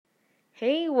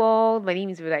Hey world, my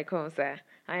name is Vidai Konsa.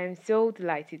 I am so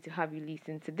delighted to have you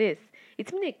listen to this.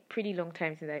 It's been a pretty long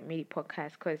time since I made a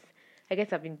podcast because I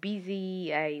guess I've been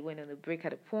busy. I went on a break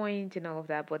at a point and all of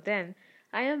that, but then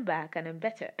I am back and I'm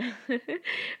better.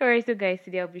 Alright, so guys,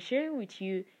 today I'll be sharing with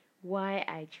you why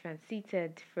I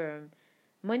transited from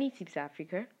Money Tips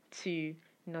Africa to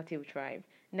Nothile Tribe.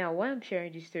 Now, why I'm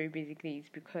sharing this story basically is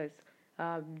because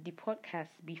the podcast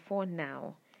before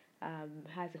now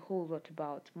has a whole lot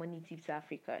about Money Tips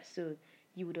Africa, so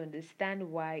you would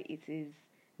understand why it is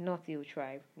not Ill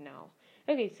Tribe now.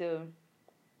 Okay, so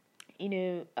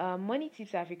Money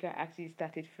Tips Africa actually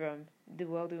started from the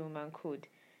World Woman Code.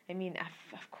 I mean,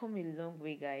 I've come a long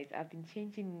way, guys. I've been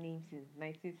changing names since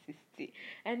 1960.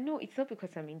 And no, it's not because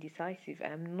I'm indecisive.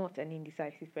 I'm not an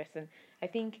indecisive person. I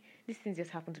think these things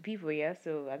just happen to people, yeah?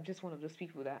 So I'm just one of those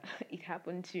people that it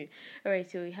happened to.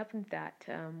 Alright, so it happened that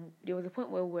there was a point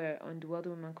where we're on the World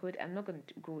Woman Code. I'm not going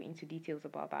to go into details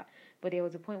about that. But there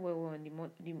was a point where we were on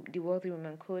the World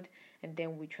Woman Code. And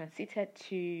then we transited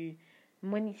to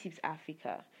Money Tips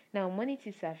Africa. Now, Money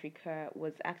Tips Africa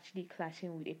was actually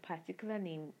clashing with a particular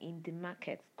name in the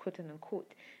market, quote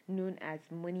unquote, known as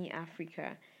Money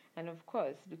Africa. And of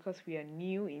course, because we are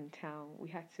new in town, we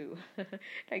had to,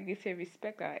 like they say,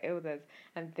 respect our elders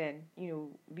and then,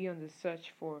 be on the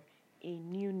search for a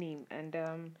new name. And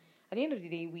at the end of the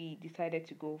day, we decided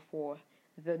to go for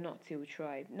the Nothile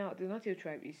Tribe. Now, the Nothile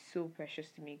Tribe is so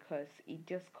precious to me because it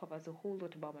just covers a whole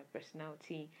lot about my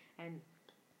personality and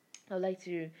I would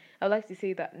like to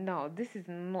say that now this is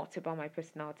not about my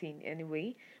personality in any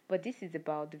way, but this is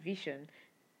about the vision.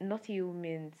 Not you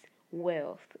means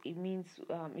wealth. It means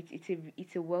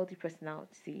it's a wealthy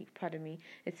personality. Pardon me.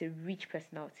 It's a rich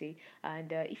personality.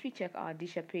 And if you check our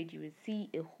Disha page, you will see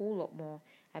a whole lot more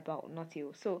about Not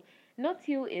You. So Not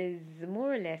You is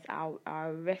more or less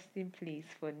our resting place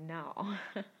for now.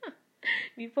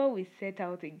 Before we set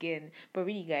out again. But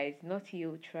really, guys,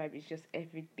 Nothile Tribe is just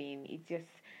everything. It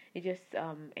just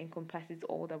encompasses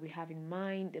all that we have in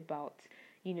mind about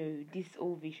this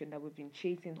old vision that we've been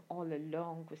chasing all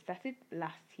along. We started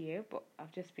last year, but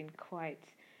I've just been quite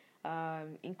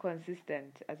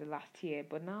inconsistent as of last year.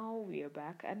 But now we are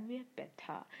back and we're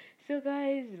better. So,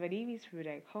 guys, my name is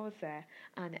Ruda Kosa,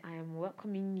 and I am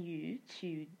welcoming you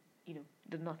to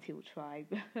the Nothile Tribe.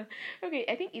 Okay,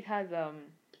 I think it has a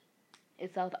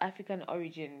South African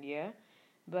origin, yeah,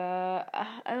 but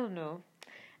I don't know.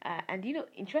 And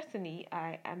interestingly,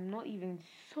 I am not even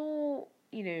so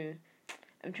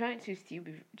I'm trying to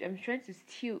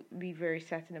still be very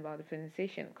certain about the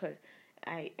pronunciation because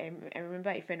I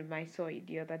remember a friend of mine saw it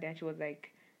the other day and she was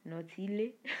like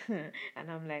Notile,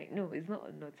 and I'm like, no, it's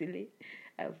not Notile.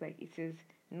 I was like, it is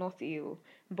not ill,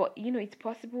 but it's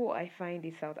possible I find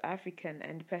a South African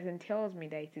and the person tells me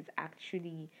that it is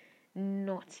actually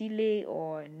Notile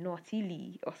or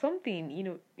Notili or something.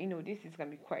 This is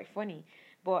gonna be quite funny,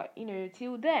 but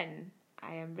till then,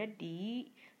 I am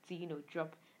ready to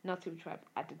drop Nothile Tribe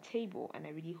at the table, and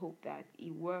I really hope that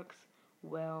it works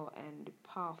well and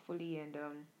powerfully, and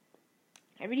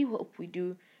I really hope we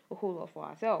do a whole lot for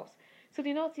ourselves. So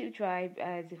the Nothile Tribe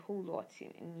has a whole lot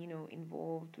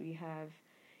involved. We have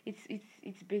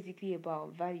it's basically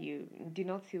about value. The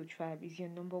Nothile Tribe is your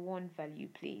number one value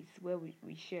place where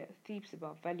we share tips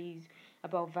about values,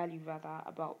 about value rather,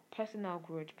 about personal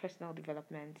growth, personal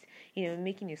development,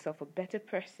 making yourself a better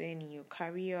person in your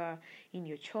career, in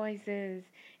your choices,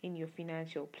 in your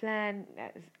financial plan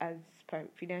as per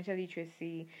financial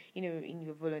literacy, in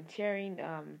your volunteering,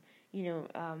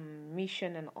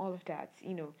 mission and all of that.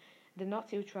 The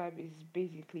Not Ill Tribe is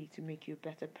basically to make you a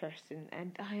better person,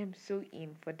 and I am so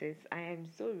in for this. I am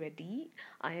so ready.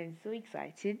 I am so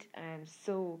excited. I am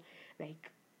so like.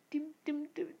 I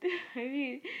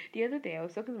mean, the other day I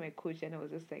was talking to my coach and I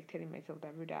was just like telling myself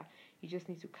that, Ruda, you just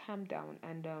need to calm down.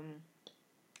 And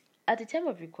at the time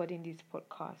of recording this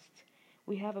podcast,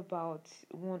 we have about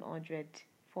 100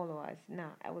 followers.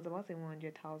 Now, I was about to say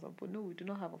 100,000, but no, we do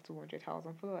not have up to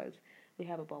 100,000 followers. We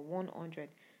have about 100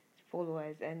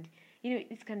 followers, and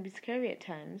it can be scary at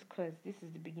times because this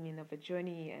is the beginning of a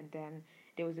journey, and then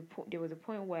there was a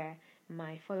point where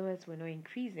my followers were not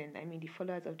increasing. I mean, the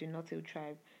followers of the Nothile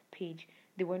Tribe page,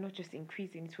 they were not just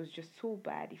increasing, it was just so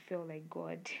bad. It felt like,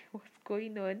 God, what's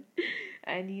going on?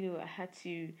 And I had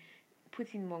to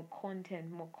put in more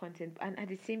content, and at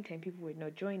the same time people were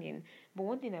not joining. But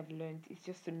one thing I've learned is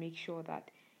just to make sure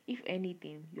that if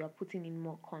anything, you are putting in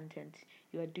more content,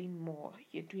 you're doing more.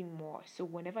 So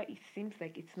whenever it seems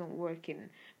like it's not working,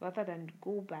 rather than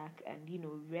go back and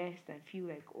rest and feel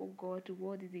like, oh God, the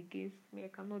world is against me, I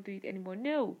cannot do it anymore.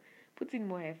 No, put in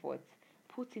more efforts,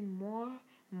 put in more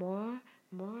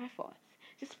efforts.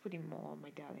 Just put in more, my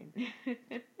darling.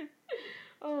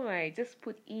 Oh my, just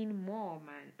put in more,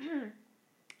 man.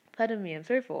 Pardon me, I'm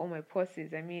sorry for all my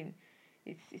pauses. I mean,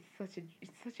 it's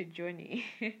such a journey.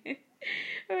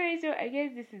 All right, so I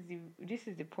guess this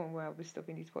is the point where I'll be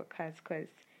stopping this podcast because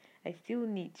I still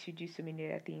need to do so many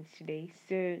other things today.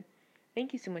 So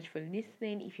thank you so much for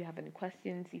listening. If you have any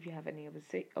questions, if you have any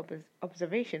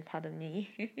observation, pardon me,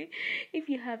 if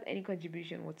you have any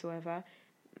contribution whatsoever,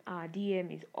 our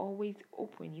DM is always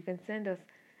open. You can send us,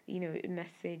 a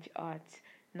message at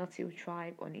Nothile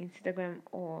Tribe on Instagram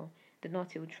or the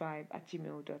Nothile Tribe at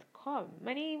gmail.com.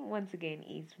 My name once again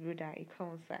is Ruda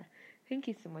Ikonsa. Thank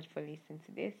you so much for listening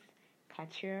to this.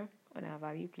 Catch you on our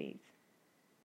value, please.